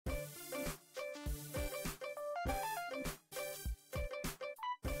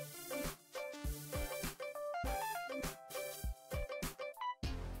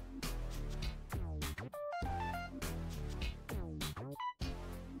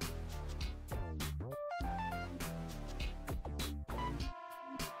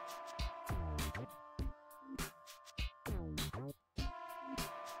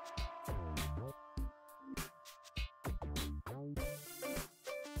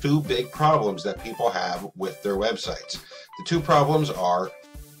two big problems that people have with their websites. The two problems are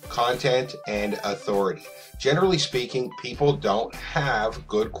content and authority. Generally speaking, people don't have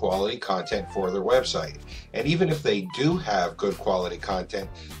good quality content for their website. And even if they do have good quality content,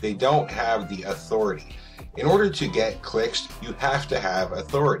 they don't have the authority. In order to get clicks, you have to have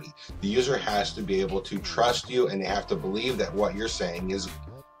authority. The user has to be able to trust you, and they have to believe that what you're saying is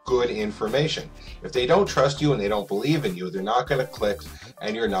good information. If they don't trust you and they don't believe in you, they're not going to click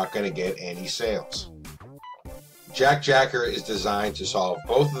and you're not going to get any sales. Jacker is designed to solve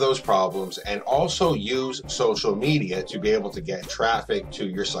both of those problems and also use social media to be able to get traffic to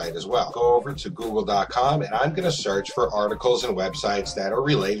your site as well. Go over to google.com and I'm going to search for articles and websites that are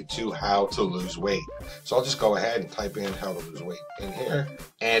related to how to lose weight. So I'll just go ahead and type in how to lose weight in here.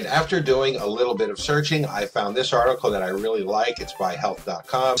 And after doing a little bit of searching, I found this article that I really like. It's by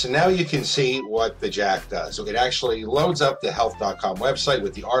health.com. So now you can see what the Jack does. So it actually loads up the health.com website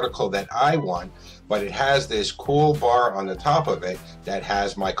with the article that I want, but it has this cool bar on the top of it that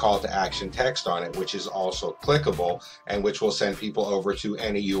has my call to action text on it, which is also clickable and which will send people over to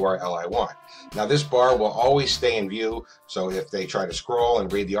any URL I want. Now this bar will always stay in view, so if they try to scroll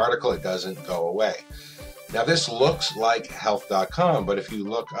and read the article, it doesn't go away. Now this looks like health.com, but if you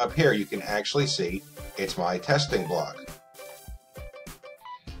look up here, you can actually see it's my testing blog.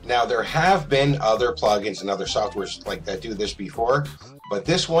 Now there have been other plugins and other softwares like that do this before, but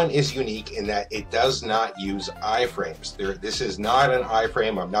this one is unique in that it does not use iframes. This is not an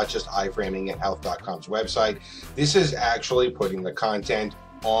iframe. I'm not just iframing in health.com's website. This is actually putting the content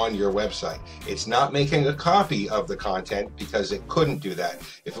on your website. It's not making a copy of the content because it couldn't do that.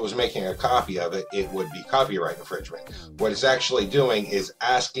 If it was making a copy of it, it would be copyright infringement. What it's actually doing is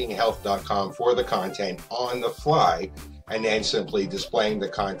asking health.com for the content on the fly and then simply displaying the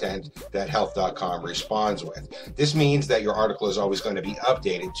content that health.com responds with. This means that your article is always going to be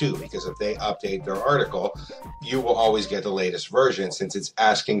updated too, because if they update their article, you will always get the latest version since it's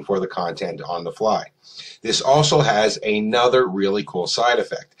asking for the content on the fly. This also has another really cool side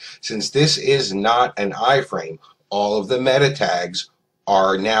effect. Since this is not an iframe, all of the meta tags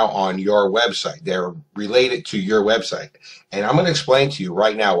are now on your website. They're related to your website. And I'm going to explain to you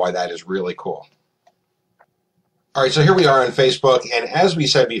right now why that is really cool. All right, so here we are on Facebook, and as we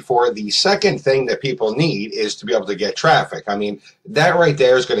said before, the second thing that people need is to be able to get traffic. I mean, that right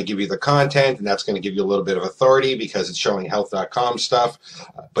there is going to give you the content, and that's going to give you a little bit of authority because it's showing health.com stuff,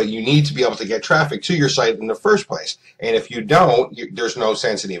 but you need to be able to get traffic to your site in the first place. And if you don't, there's no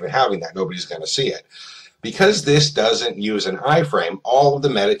sense in even having that. Nobody's going to see it. Because this doesn't use an iframe, all of the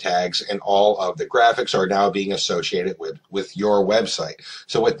meta tags and all of the graphics are now being associated with your website.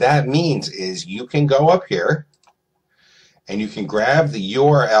 So what that means is you can go up here, and you can grab the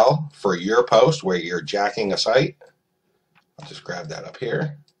URL for your post where you're jacking a site. I'll just grab that up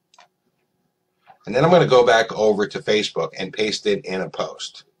here. And then I'm going to go back over to Facebook and paste it in a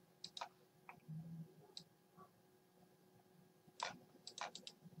post.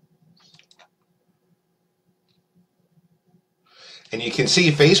 And you can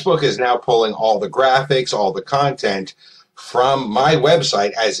see Facebook is now pulling all the graphics, all the content from my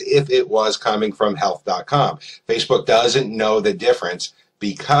website as if it was coming from health.com. Facebook doesn't know the difference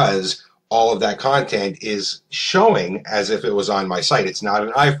because all of that content is showing as if it was on my site. It's not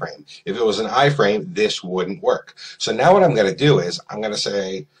an iframe. If it was an iframe, this wouldn't work. So now what I'm going to do is I'm going to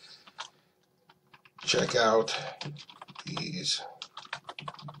say, check out these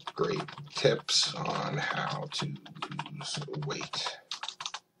great tips on how to lose weight.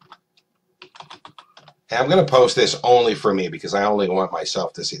 And I'm going to post this only for me because I only want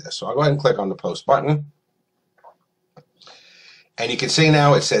myself to see this. So I'll go ahead and click on the post button. And you can see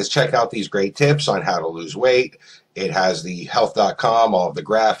now it says check out these great tips on how to lose weight. It has the health.com, all of the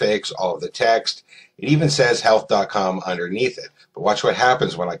graphics, all of the text. It even says health.com underneath it. But watch what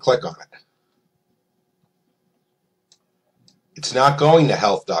happens when I click on it. It's not going to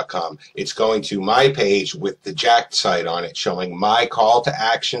health.com. It's going to my page with the jacked site on it, showing my call to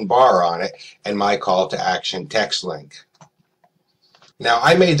action bar on it and my call to action text link. Now,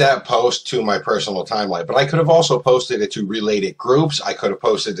 I made that post to my personal timeline, but I could have also posted it to related groups. I could have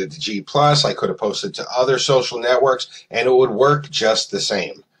posted it to G+. I could have posted to other social networks, and it would work just the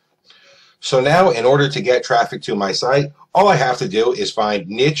same. So now, in order to get traffic to my site, all I have to do is find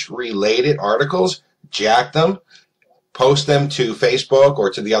niche-related articles, jack them, post them to Facebook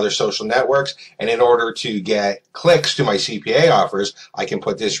or to the other social networks, and in order to get clicks to my CPA offers, I can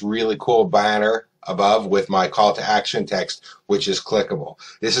put this really cool banner above with my call to action text, which is clickable.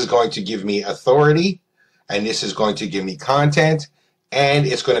 This is going to give me authority, and this is going to give me content, And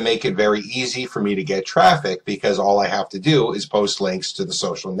it's going to make it very easy for me to get traffic because all I have to do is post links to the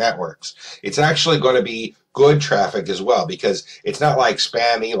social networks. It's actually going to be good traffic as well because it's not like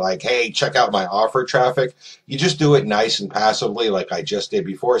spammy, like, hey, check out my offer traffic. You just do it nice and passively like I just did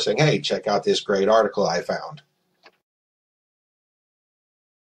before, saying, hey, check out this great article I found.